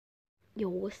Yo,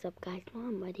 what's up, guys?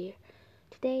 Mohammad here.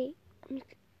 Today, I'm gonna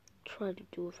try to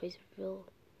do a face reveal.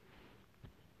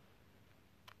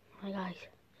 Hi, guys.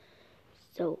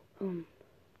 So,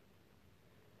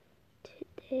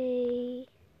 today,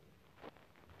 I'm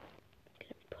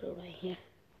gonna put it right here.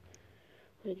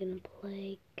 We're gonna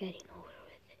play Getting Over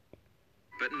With It.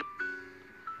 But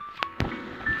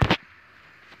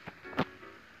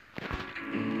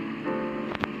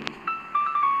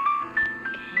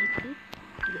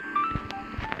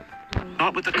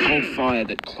Not with the cold fire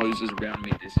that closes around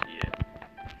me this year.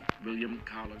 William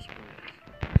Carlos Williams.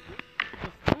 I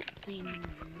started playing,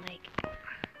 like, I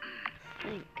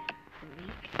think, a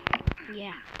week.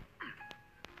 Yeah.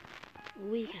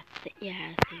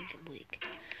 I think a week.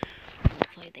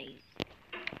 Like 5 days.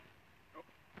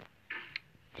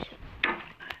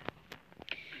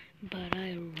 But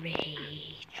I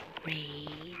rage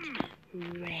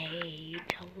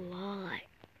a lot.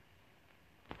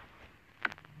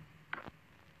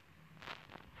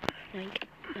 Like,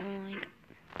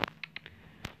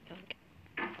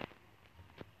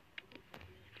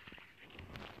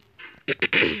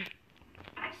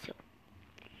 so,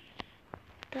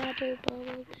 double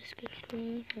bubble biscuit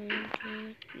spoon.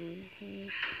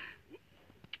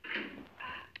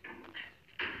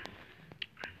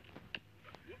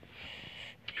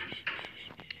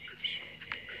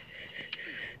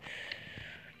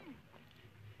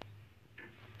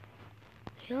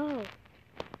 Yo.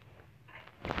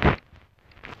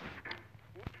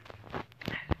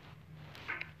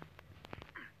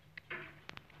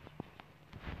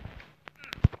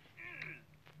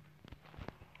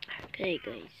 Okay,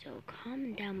 guys, so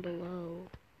comment down below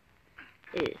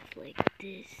if, like,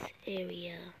 this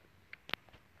area,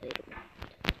 wait a minute,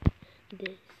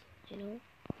 this, you know,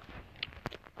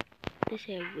 this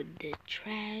area with the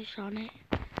trash on it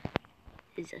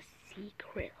is a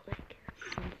secret, like,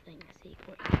 something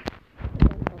secret.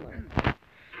 Hold on.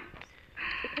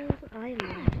 Because I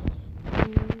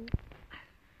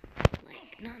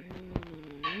like not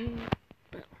new,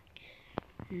 but like,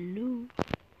 new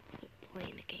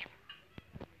playing the game.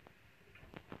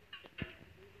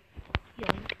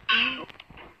 Yoink, yoink,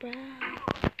 bro.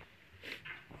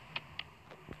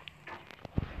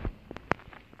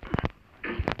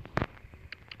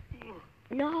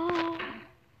 No!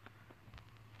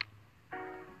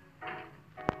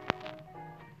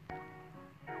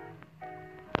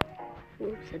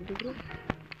 Oops, I do it.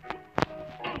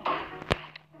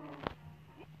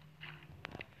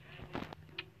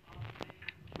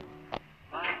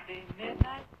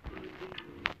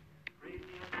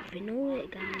 If you know it,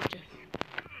 guys, just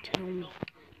tell me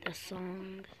the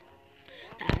songs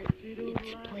that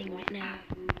it's playing right now,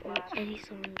 or any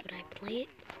song would I play it.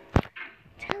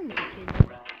 Tell me if you know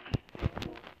it.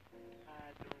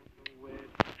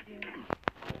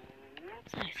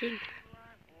 So I think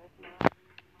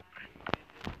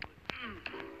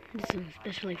this is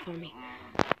especially for me,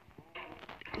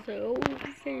 because I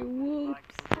always say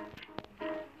whoops.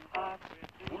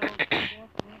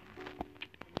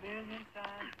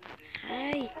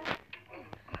 Hi.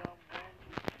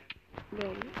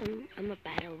 Bro, I'm a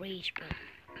bad at rage, but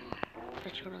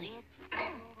literally.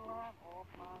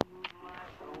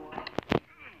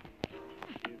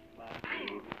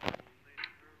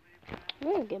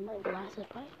 I'm gonna get my glasses,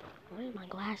 right? Where are my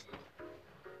glasses?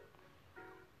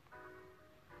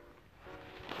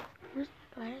 Where's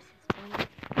my glasses?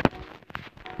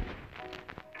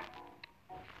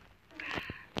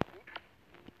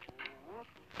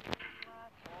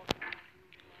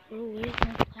 Bro, where's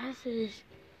my glasses?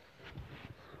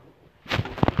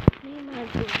 Where's my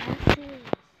glasses?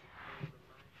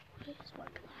 Where's my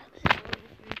glasses?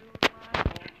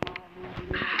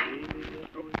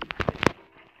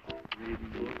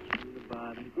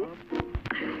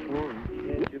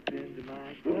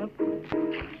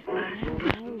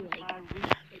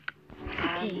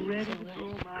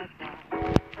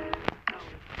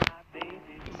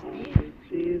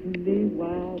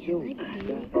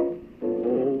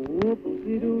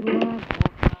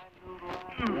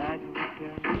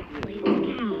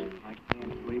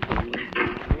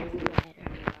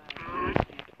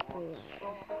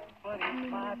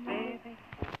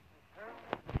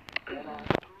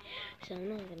 So I'm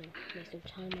not gonna waste some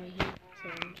time right here, so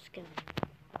I'm just gonna,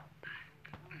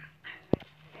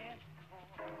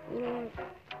 you know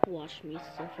what, watch me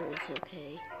suffer, it's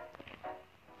okay.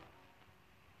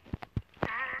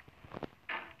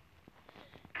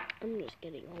 I'm just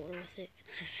getting over with it.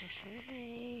 That's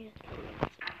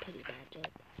a pretty bad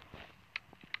joke.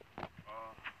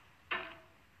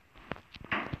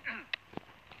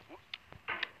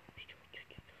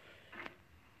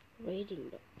 Rating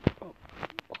the, oh,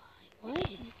 why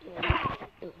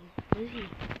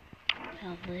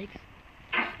legs.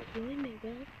 Join me,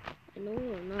 bro. I know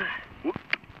you're not.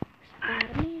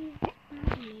 Spider-Man,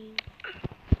 Spider-Man.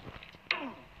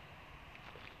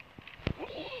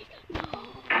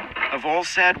 Of all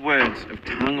sad words of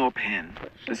tongue or pen,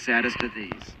 the saddest of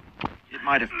these, it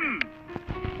might have been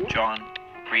John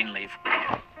Greenleaf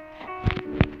Whittier.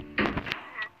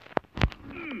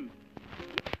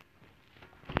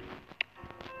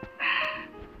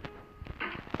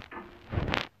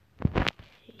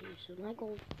 So my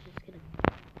goal is just gonna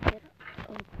get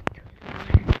up to the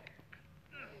line.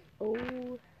 Oh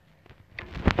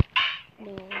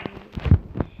no.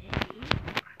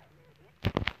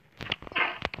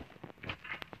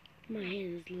 My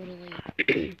hand is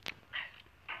literally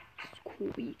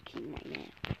squeaking right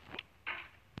now.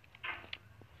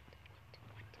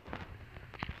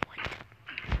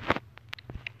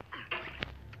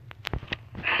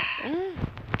 Ah.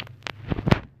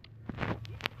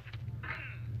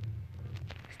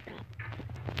 Stop.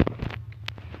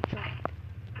 Drop.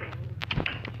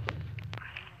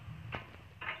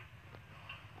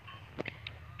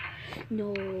 No.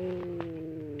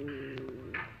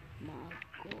 My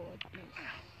goodness.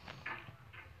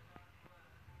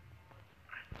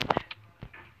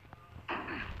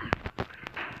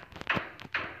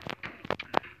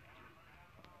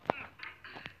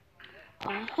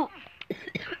 Aha.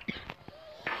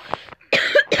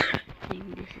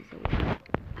 Maybe this is a way.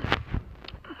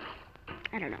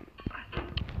 I don't know.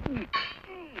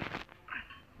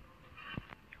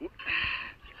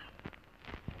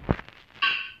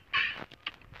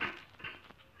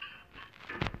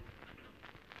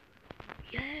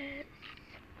 Yes.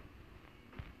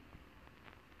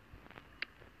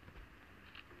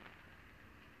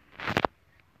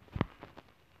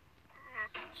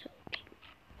 So,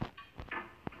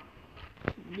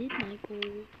 did my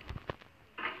goal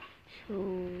so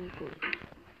good?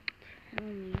 Tell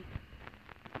me.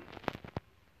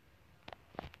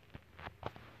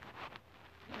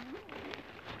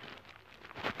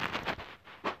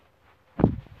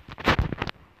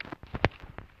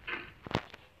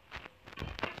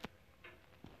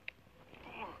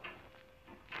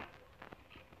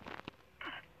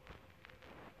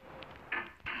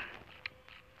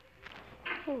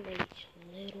 I'll reach a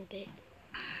little bit.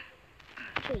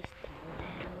 Just a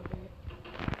little bit.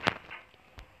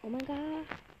 Oh my god.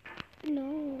 No.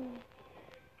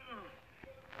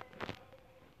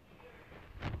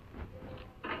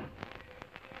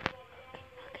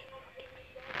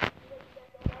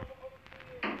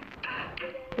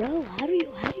 Bro, how do you,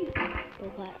 bro,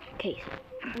 what? Okay, so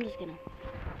I'm just gonna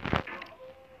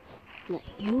let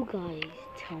you guys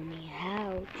tell me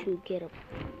how to get up.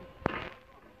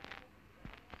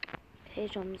 Okay,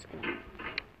 so I'm just gonna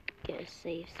get a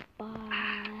safe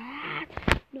spot.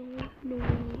 No.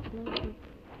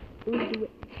 We'll do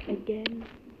it again.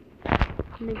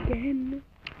 And again.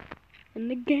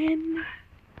 And again.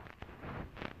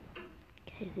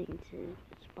 Heading to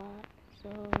the spot. So,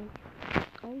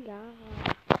 oh yeah.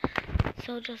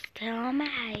 So just tell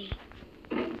me.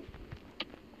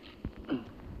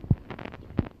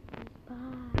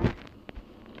 Bye.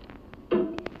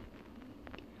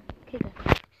 Okay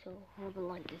guys, so I hope you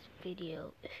liked this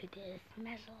video. If you did,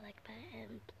 smash the like button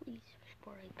and please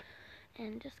subscribe.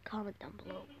 And just comment down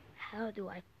below. How do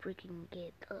I freaking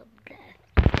get up that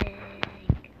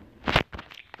thing?